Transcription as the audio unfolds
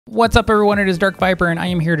What's up everyone, it is Dark Viper and I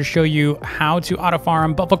am here to show you how to auto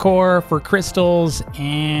farm Buffalkor for crystals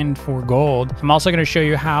and for gold. I'm also going to show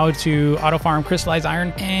you how to auto farm Crystallized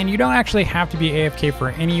Iron, and you don't actually have to be AFK for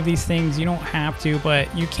any of these things. You don't have to,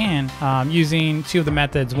 but you can using two of the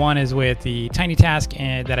methods. One is with the tiny task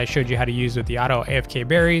and that I showed you how to use with the auto AFK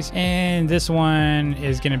berries, and this one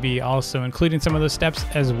is going to be also including some of those steps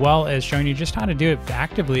as well as showing you just how to do it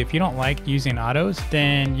actively. If you don't like using autos,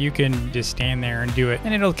 then you can just stand there and do it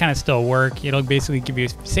and it'll kind of still work. It'll basically give you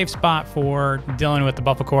a safe spot for dealing with the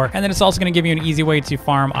Buffalkor, and then it's also going to give you an easy way to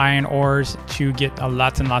farm iron ores to get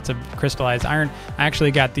lots and lots of crystallized iron. I actually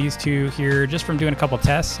got these two here just from doing a couple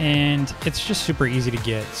tests, and it's just super easy to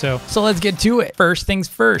get. So let's get to it. First things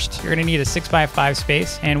first, you're going to need a 6x5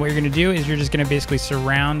 space, and what you're going to do is you're just going to basically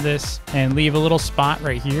surround this and leave a little spot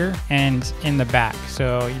right here and in the back.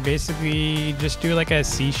 So you basically just do like a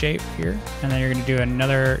C shape here, and then you're going to do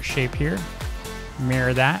another shape here.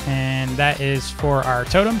 Mirror that, and that is for our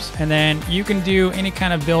totems. And then you can do any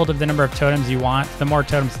kind of build of the number of totems you want. The more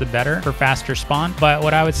totems the better for faster spawn, but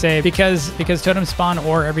what I would say, because totems spawn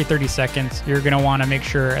or every 30 seconds, you're going to want to make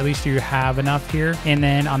sure at least you have enough here. And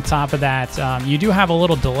then on top of that, you do have a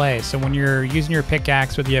little delay, so when you're using your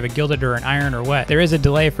pickaxe, whether you have a gilded or an iron or what, there is a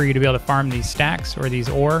delay for you to be able to farm these stacks or these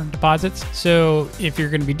ore deposits. So if you're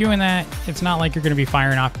going to be doing that, it's not like you're going to be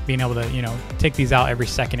firing off being able to, you know, take these out every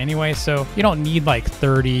second anyway, so you don't need like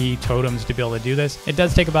 30 totems to be able to do this. It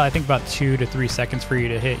does take about, I think, about 2 to 3 seconds for you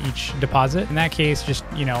to hit each deposit. In that case, just,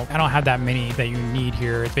 you know, I don't have that many that you need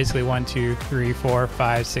here. It's basically 1, 2, 3, 4,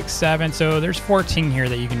 5, 6, 7. So there's 14 here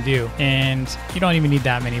that you can do, and you don't even need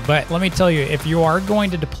that many. But let me tell you, if you are going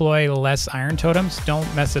to deploy less iron totems,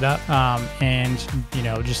 don't mess it up, and, you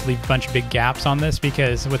know, just leave a bunch of big gaps on this,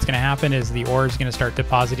 because what's going to happen is the ore is going to start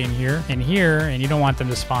depositing here and here, and you don't want them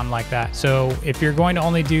to spawn like that. So if you're going to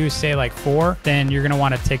only do, say, like 4, then you're going to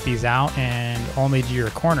want to take these out and only do your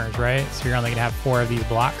corners, right? So you're only going to have 4 of these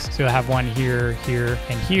blocks. So you'll have one here, here,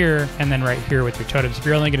 and here, and then right here with your totems. If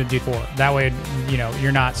you're only going to do 4, that way, you know,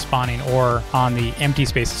 you're not spawning ore on the empty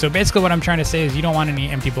spaces. So basically what I'm trying to say is you don't want any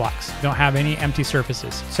empty blocks. You don't have any empty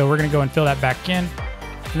surfaces. So we're going to go and fill that back in.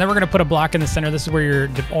 And then we're going to put a block in the center. This is where your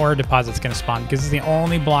ore deposit's going to spawn, because it's the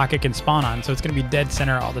only block it can spawn on. So it's going to be dead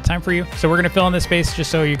center all the time for you. So we're going to fill in this space just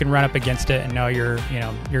so you can run up against it and know you're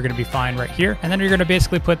going to be fine right here. And then you're going to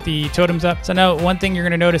basically put the totems up. So now one thing you're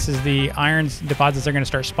going to notice is the iron deposits are going to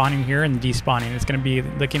start spawning here and despawning. It's going to be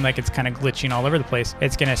looking like it's kind of glitching all over the place.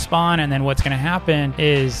 It's going to spawn, and then what's going to happen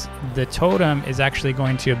is the totem is actually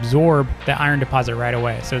going to absorb the iron deposit right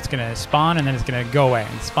away. So it's going to spawn, and then it's going to go away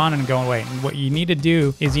and spawn and go away. And what you need to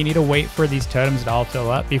do is you need to wait for these totems to all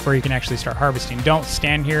fill up before you can actually start harvesting. Don't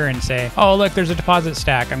stand here and say, oh look, there's a deposit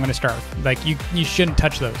stack, I'm going to start. Like, you shouldn't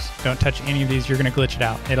touch those. Don't touch any of these. You're going to glitch it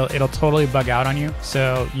out. It'll totally bug out on you.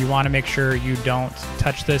 So you want to make sure you don't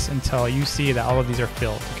touch this until you see that all of these are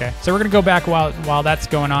filled. Okay, so we're going to go back while that's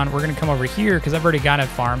going on. We're going to come over here because I've already got a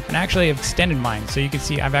farm, and actually I've extended mine. So you can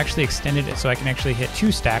see I've actually extended it so I can actually hit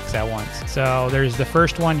 2 stacks at once. So there's the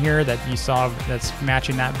first one here that you saw that's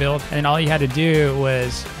matching that build, and all you had to do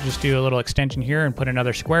was just do a little extension here and put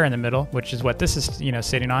another square in the middle, which is what this is, you know,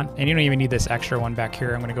 sitting on. And you don't even need this extra one back here.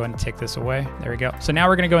 I'm going to go ahead and take this away. There we go. So now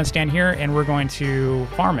we're going to go and stand here, and we're going to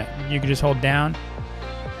farm it. You can just hold down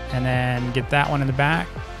and then get that one in the back,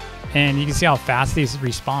 and you can see how fast these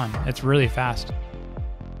respawn. It's really fast.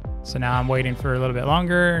 So now I'm waiting for a little bit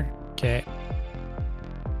longer. Okay.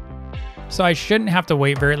 So I shouldn't have to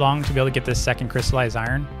wait very long to be able to get this second crystallized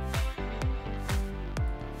iron.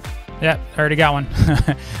 Yep, I already got one.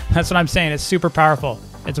 That's what I'm saying. It's super powerful.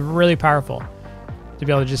 It's really powerful to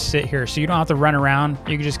be able to just sit here. So you don't have to run around.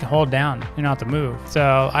 You can just hold down. You don't have to move.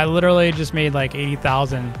 So I literally just made like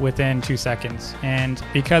 80,000 within 2 seconds. And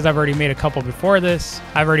because I've already made a couple before this,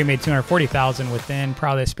 I've already made 240,000 within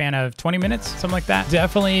probably a span of 20 minutes, something like that.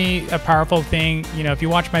 Definitely a powerful thing. You know, if you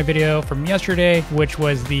watch my video from yesterday, which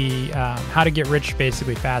was the how to get rich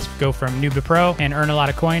basically fast, go from noob to pro and earn a lot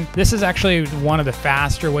of coin. This is actually one of the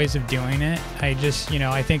faster ways of doing it. I just, you know,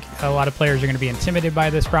 I think a lot of players are going to be intimidated by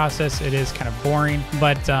this process. It is kind of boring.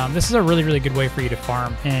 But this is a really, really good way for you to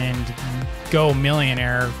farm and go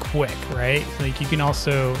millionaire quick, right? Like, you can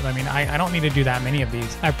also, I mean, I don't need to do that many of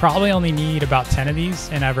these. I probably only need about 10 of these,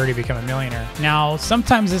 and I've already become a millionaire. Now,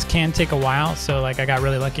 sometimes this can take a while. So like, I got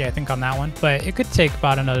really lucky, I think, on that one, but it could take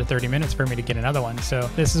about another 30 minutes for me to get another one. So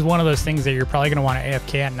this is one of those things that you're probably going to want to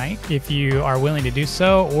AFK at night if you are willing to do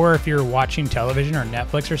so, or if you're watching television or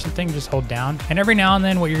Netflix or something, just hold down. And every now and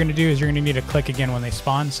then what you're going to do is you're going to need to click again when they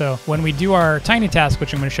spawn. So when we do our tiny task, task,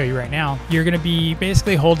 which I'm going to show you right now, you're going to be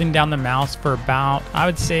basically holding down the mouse for about, I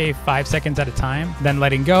would say, 5 seconds at a time, then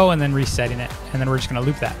letting go and then resetting it. And then we're just going to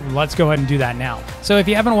loop that. Let's go ahead and do that now. So if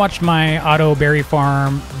you haven't watched my auto berry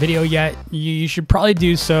farm video yet, you should probably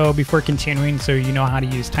do so before continuing, so you know how to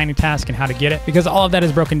use tiny task and how to get it, because all of that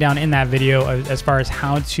is broken down in that video as far as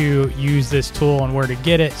how to use this tool and where to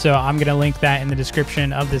get it. So I'm going to link that in the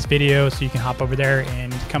description of this video, so you can hop over there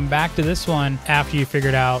and come back to this one after you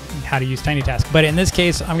figured out how to use tiny task. But in this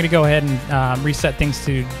case, I'm going to go ahead and reset things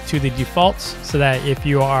to the defaults, so that if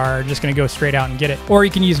you are just going to go straight out and get it, or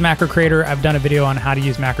you can use macro creator. I've done a video on how to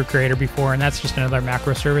use macro creator before, and that's just another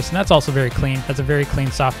macro service, and that's also very clean. That's a very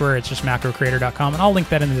clean software. It's just macrocreator.com, and I'll link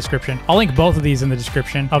that in the description. I'll link both of these in the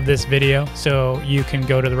description of this video, so you can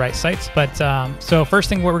go to the right sites. But so first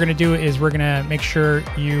thing, what we're going to do is we're going to make sure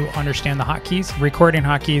you understand the hotkeys. Recording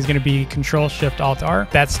hotkey is going to be Control-Shift-Alt-R.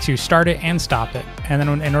 That's to start it and stop it. And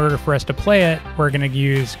then in order for us to play it, we're going to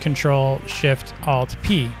use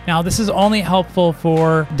Control-Shift-Alt-P. Now, this is only helpful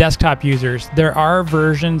for desktop users. There are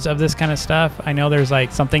versions of this kind of stuff. I know there's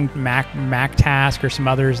like something Mac Task or some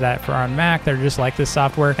others that for on Mac, they're just like this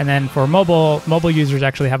software. And then for mobile users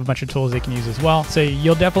actually have a bunch of tools they can use as well. So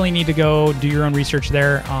you'll definitely need to go do your own research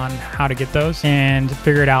there on how to get those and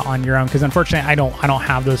figure it out on your own. Because unfortunately, I don't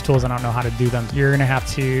have those tools. I don't know how to do them. You're gonna have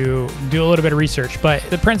to do a little bit of research, but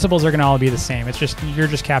the principles are gonna all be the same. It's just you're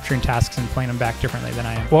just capturing tasks and playing them back differently than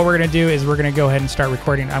I am. What we're gonna do is we're gonna go ahead and start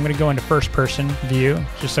recording. I'm gonna go into first person view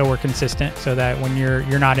just so we're consistent, so that when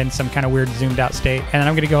you're not in some kind of weird zoomed out state. And then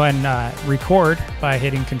I'm gonna go ahead and record by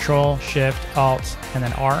hitting Control, Shift, Alt, and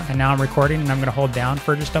then R. And now I'm recording, and I'm gonna hold down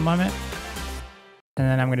for just a moment. And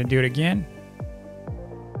then I'm gonna do it again.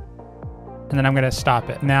 And then I'm gonna stop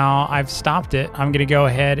it. Now I've stopped it. I'm gonna go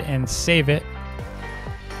ahead and save it.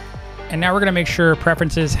 And now we're gonna make sure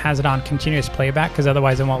preferences has it on continuous playback, because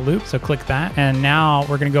otherwise it won't loop. So click that. And now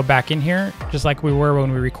we're gonna go back in here, just like we were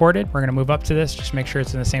when we recorded. We're gonna move up to this, just make sure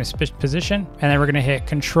it's in the same position. And then we're gonna hit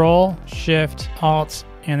Control, Shift, Alt,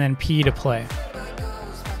 and then P to play.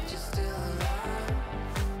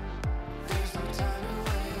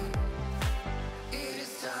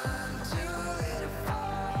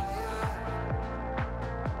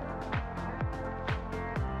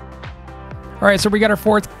 All right, so we got our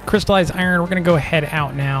 4th crystallized iron. We're gonna go head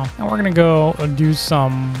out now, and we're gonna go do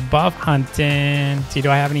some buff hunting. See,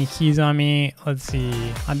 do I have any keys on me? Let's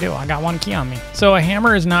see. I do. I got 1 key on me. So a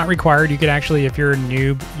hammer is not required. You could actually, if you're a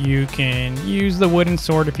noob, you can use the wooden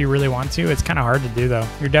sword if you really want to. It's kind of hard to do though.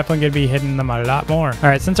 You're definitely gonna be hitting them a lot more. All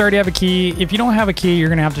right, since I already have a key, if you don't have a key, you're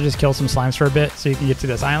gonna have to just kill some slimes for a bit so you can get to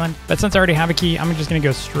this island. But since I already have a key, I'm just gonna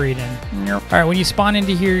go straight in. All right, when you spawn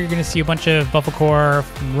into here, you're gonna see a bunch of Buffalkor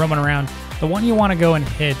roaming around. The one you want to go and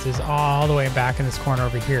hit is all the way back in this corner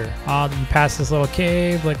over here. You pass this little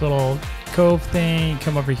cave, like little cove thing,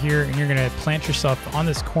 come over here, and you're gonna plant yourself on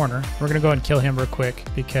this corner. We're gonna go and kill him real quick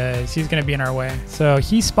because he's gonna be in our way. So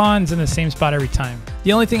he spawns in the same spot every time.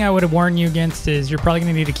 The only thing I would warn you against is you're probably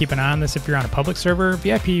gonna need to keep an eye on this if you're on a public server.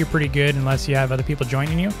 VIP, you're pretty good unless you have other people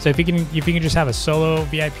joining you. So if you can just have a solo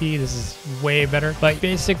VIP, this is way better. But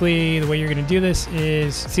basically, the way you're gonna do this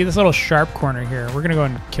is, see this little sharp corner here. We're gonna go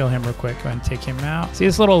and kill him real quick. Go ahead and take him out. See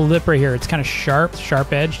this little lip right here? It's kind of sharp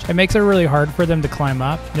edged. It makes it really hard for them to climb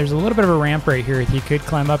up. There's a little bit of a ramp right here. He could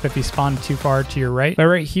climb up if he spawned too far to your right. But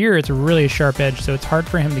right here, it's a really sharp edge, so it's hard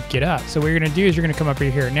for him to get up. So what you're gonna do is you're gonna come up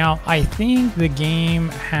right here. Now, I think the game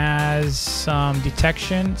has some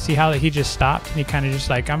detection. See how he just stopped? And he kind of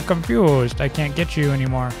just like, I'm confused. I can't get you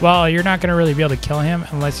anymore. Well, you're not gonna really be able to kill him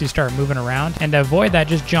unless you start moving around. And to avoid that,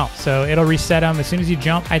 just jump. So it'll reset him as soon as you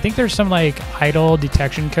jump. I think there's some like idle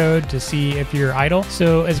detection code to see if you're idle.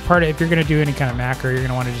 So as part of, if you're gonna do any kind of macro, you're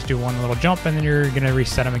gonna want to just do one little jump and then you're gonna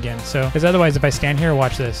reset him again. So, because otherwise, if I stand here,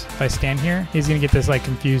 watch this. If I stand here, he's gonna get this like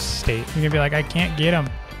confused state. He's gonna be like, I can't get him.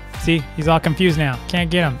 See, he's all confused now.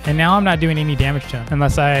 Can't get him. And now I'm not doing any damage to him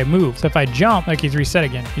unless I move. So if I jump, like he's reset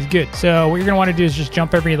again. He's good. So what you're going to want to do is just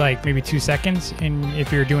jump every like maybe 2 seconds. And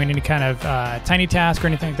if you're doing any kind of tiny task or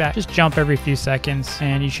anything like that, just jump every few seconds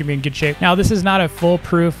and you should be in good shape. Now, this is not a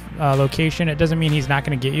foolproof location. It doesn't mean he's not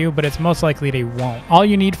going to get you, but it's most likely they won't. All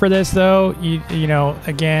you need for this though, you know,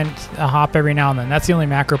 again, a hop every now and then. That's the only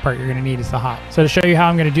macro part you're going to need is the hop. So to show you how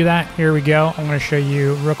I'm going to do that, here we go. I'm going to show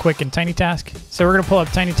you real quick in tiny task. So we're going to pull up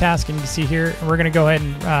tiny task. And you can see here, and we're going to go ahead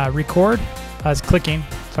and record us clicking.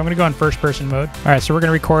 So I'm going to go in first person mode. All right, so we're going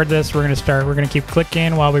to record this. We're going to keep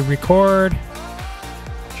clicking while we record.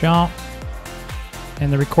 Jump.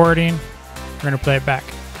 And the recording, we're going to play it back.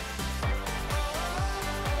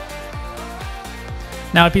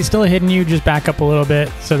 Now, if he's still hitting you, just back up a little bit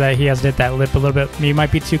so that he has to hit that lip a little bit. He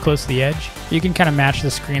might be too close to the edge. You can kind of match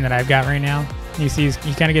the screen that I've got right now. You see,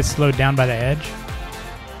 he kind of gets slowed down by the edge.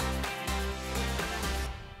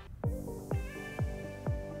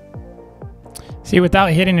 See,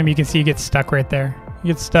 without hitting him, you can see he gets stuck right there. He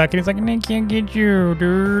gets stuck, and he's like, I can't get you,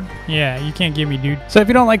 dude. Yeah, you can't get me, dude. So if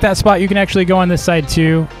you don't like that spot, you can actually go on this side,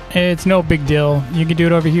 too. It's no big deal. You can do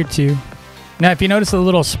it over here, too. Now, if you notice a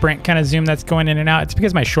little sprint kind of zoom that's going in and out, it's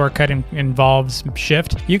because my shortcut involves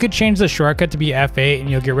shift. You could change the shortcut to be F8, and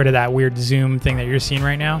you'll get rid of that weird zoom thing that you're seeing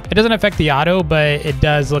right now. It doesn't affect the auto, but it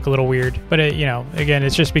does look a little weird. But, it, you know, again,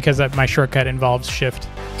 it's just because my shortcut involves shift.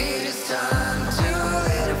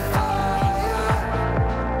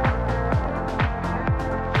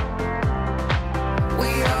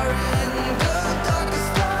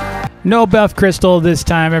 No buff crystal this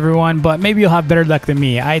time, everyone, but maybe you'll have better luck than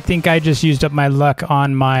me. I think I just used up my luck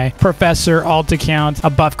on my Professor alt account, a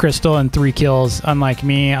buff crystal and 3 kills. Unlike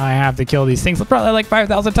me, I have to kill these things probably like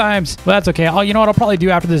 5,000 times. But that's okay. You know what I'll probably do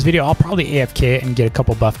after this video? I'll probably AFK and get a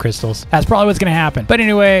couple buff crystals. That's probably what's going to happen. But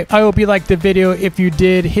anyway, I hope you liked the video. If you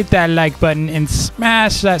did, hit that like button and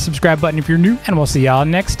smash that subscribe button if you're new. And we'll see y'all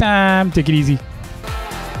next time. Take it easy.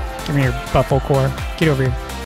 Come here, Buffalkor. Get over here.